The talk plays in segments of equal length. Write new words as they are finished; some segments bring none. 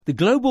The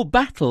global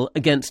battle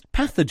against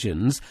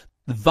pathogens,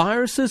 the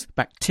viruses,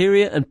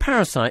 bacteria and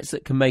parasites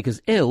that can make us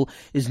ill,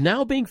 is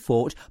now being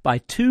fought by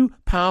two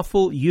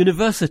powerful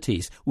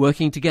universities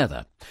working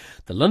together.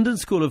 The London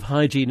School of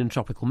Hygiene and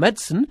Tropical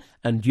Medicine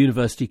and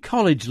University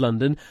College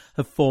London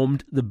have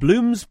formed the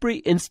Bloomsbury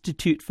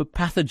Institute for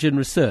Pathogen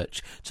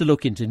Research to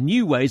look into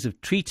new ways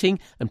of treating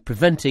and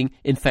preventing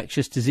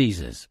infectious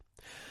diseases.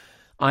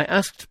 I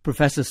asked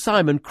Professor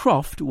Simon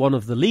Croft, one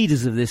of the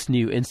leaders of this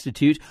new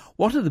institute,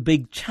 what are the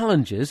big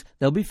challenges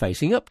they'll be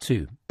facing up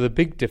to. The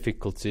big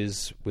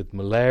difficulties with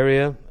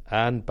malaria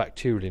and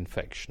bacterial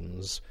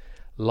infections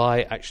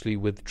lie actually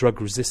with drug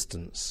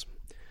resistance.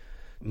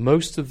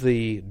 Most of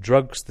the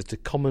drugs that are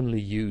commonly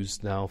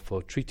used now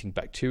for treating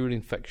bacterial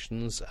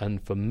infections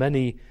and for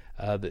many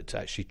that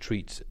actually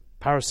treat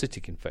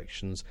parasitic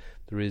infections,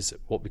 there is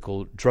what we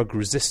call drug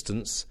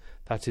resistance.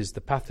 That is, the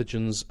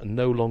pathogens are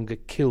no longer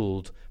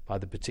killed by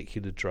the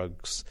particular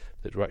drugs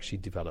that were actually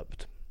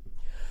developed.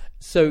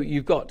 So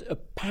you've got a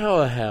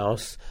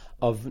powerhouse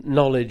of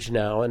knowledge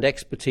now and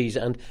expertise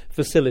and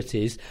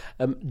facilities.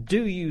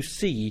 Do you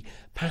see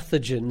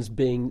pathogens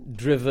being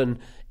driven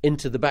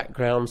into the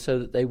background so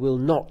that they will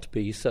not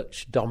be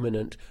such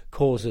dominant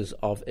causes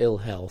of ill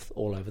health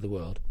all over the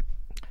world?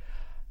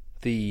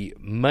 The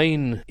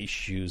main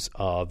issues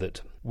are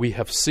that we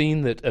have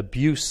seen that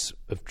abuse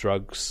of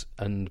drugs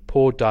and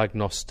poor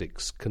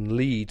diagnostics can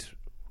lead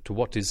to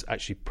what is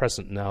actually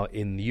present now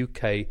in the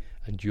UK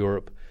and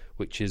Europe,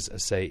 which is,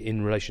 say,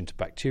 in relation to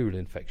bacterial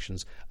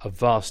infections, a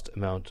vast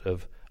amount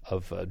of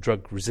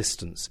drug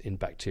resistance in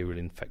bacterial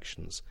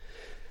infections.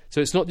 So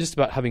it's not just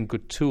about having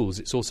good tools,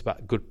 it's also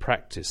about good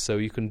practice. So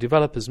you can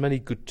develop as many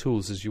good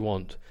tools as you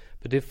want,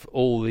 but if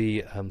all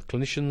the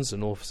clinicians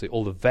and obviously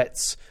all the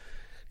vets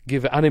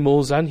give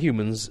animals and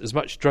humans as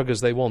much drug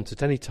as they want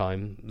at any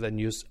time, then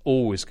you're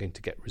always going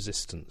to get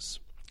resistance.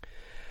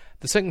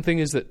 The second thing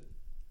is that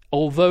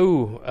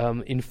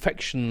although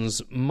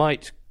infections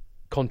might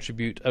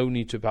contribute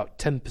only to about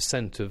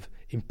 10% of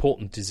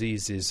important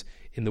diseases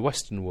in the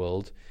Western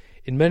world,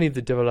 in many of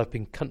the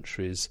developing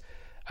countries,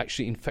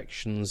 actually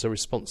infections are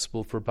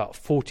responsible for about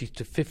 40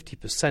 to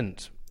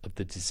 50% of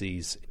the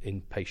disease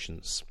in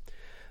patients.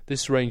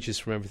 This ranges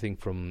from everything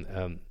from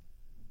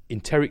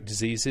enteric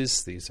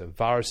diseases, these are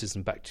viruses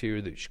and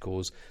bacteria which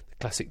cause the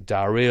classic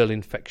diarrheal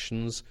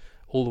infections,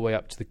 all the way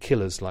up to the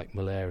killers like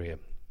malaria.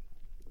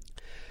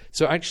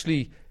 So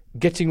actually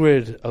getting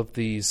rid of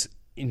these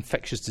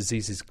infectious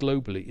diseases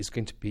globally is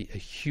going to be a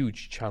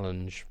huge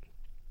challenge.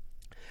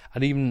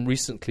 And even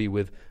recently,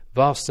 with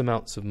vast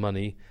amounts of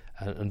money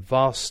and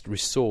vast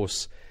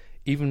resource,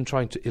 even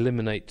trying to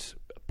eliminate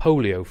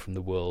polio from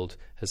the world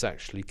has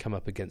actually come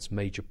up against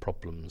major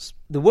problems.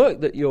 The work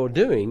that you're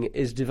doing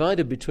is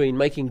divided between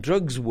making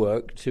drugs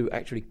work to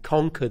actually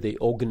conquer the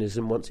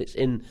organism once it's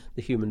in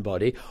the human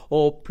body,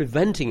 or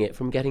preventing it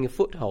from getting a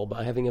foothold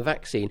by having a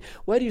vaccine.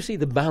 Where do you see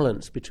the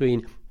balance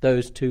between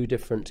those two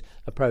different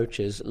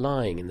approaches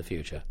lying in the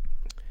future?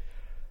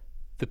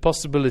 The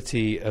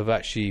possibility of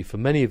actually, for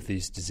many of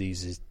these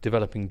diseases,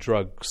 developing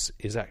drugs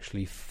is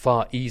actually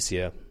far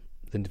easier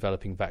than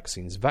developing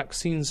vaccines.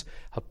 Vaccines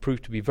have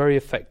proved to be very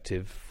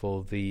effective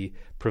for the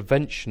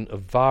prevention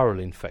of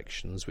viral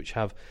infections, which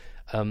have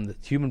the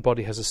human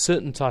body has a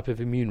certain type of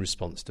immune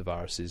response to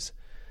viruses.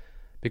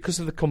 Because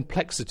of the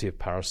complexity of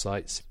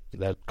parasites,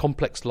 their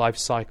complex life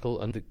cycle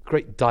and the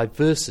great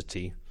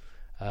diversity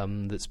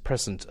that's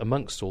present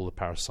amongst all the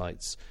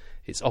parasites,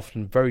 it's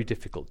often very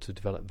difficult to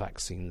develop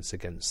vaccines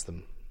against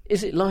them.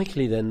 Is it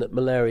likely then that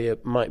malaria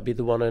might be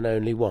the one and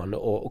only one,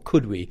 or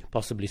could we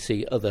possibly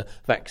see other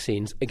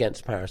vaccines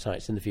against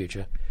parasites in the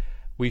future?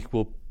 We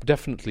will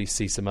definitely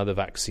see some other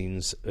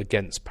vaccines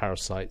against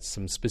parasites.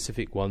 Some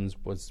specific ones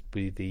would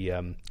be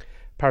the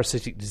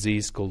parasitic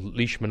disease called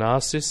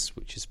Leishmaniasis,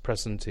 which is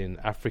present in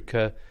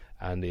Africa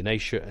and in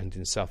Asia and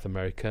in South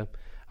America.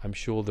 I'm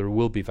sure there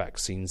will be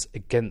vaccines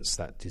against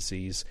that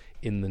disease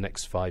in the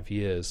next 5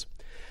 years.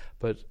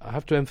 But I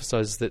have to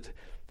emphasize that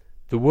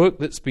the work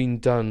that's been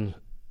done,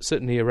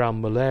 certainly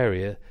around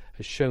malaria,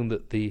 has shown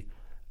that the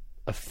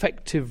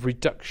effective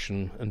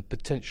reduction and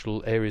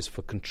potential areas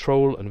for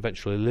control and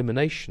eventual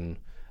elimination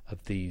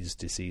of these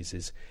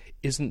diseases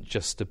isn't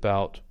just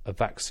about a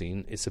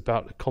vaccine, it's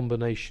about a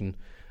combination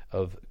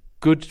of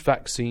good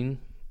vaccine,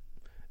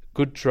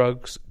 good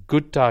drugs,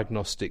 good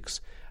diagnostics,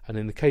 and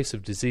in the case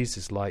of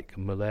diseases like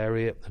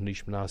malaria and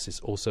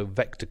leishmaniasis, also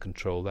vector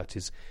control, that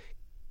is,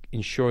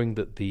 ensuring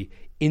that the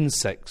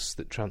insects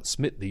that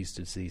transmit these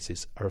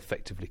diseases are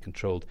effectively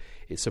controlled.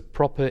 It's a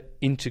proper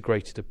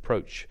integrated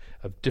approach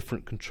of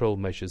different control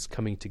measures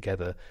coming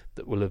together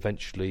that will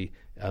eventually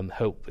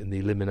help in the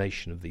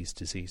elimination of these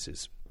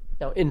diseases.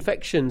 Now,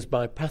 infections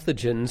by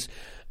pathogens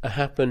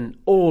happen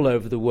all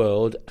over the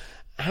world.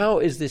 How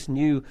is this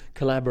new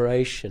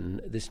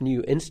collaboration, this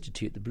new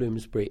institute, the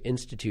Bloomsbury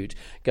Institute,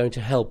 going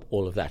to help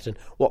all of that? And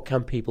what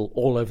can people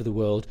all over the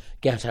world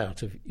get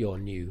out of your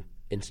new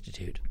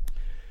institute?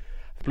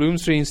 The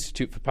Bloomsbury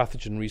Institute for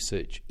Pathogen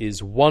Research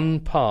is one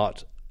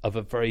part of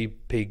a very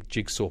big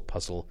jigsaw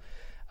puzzle.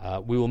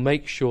 We will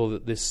make sure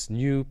that this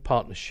new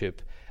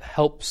partnership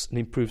helps and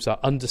improves our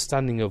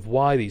understanding of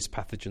why these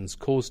pathogens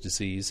cause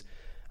disease,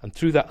 and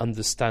through that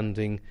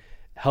understanding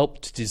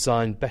help to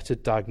design better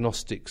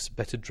diagnostics,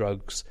 better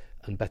drugs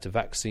and better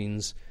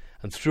vaccines,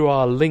 and through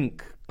our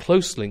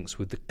close links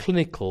with the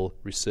clinical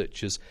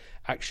researchers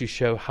actually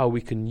show how we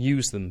can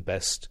use them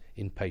best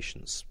in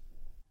patients.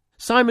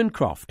 Simon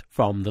Croft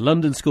from the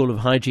London School of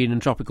Hygiene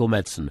and Tropical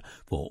Medicine.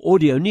 For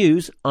Audio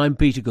News, I'm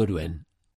Peter Goodwin.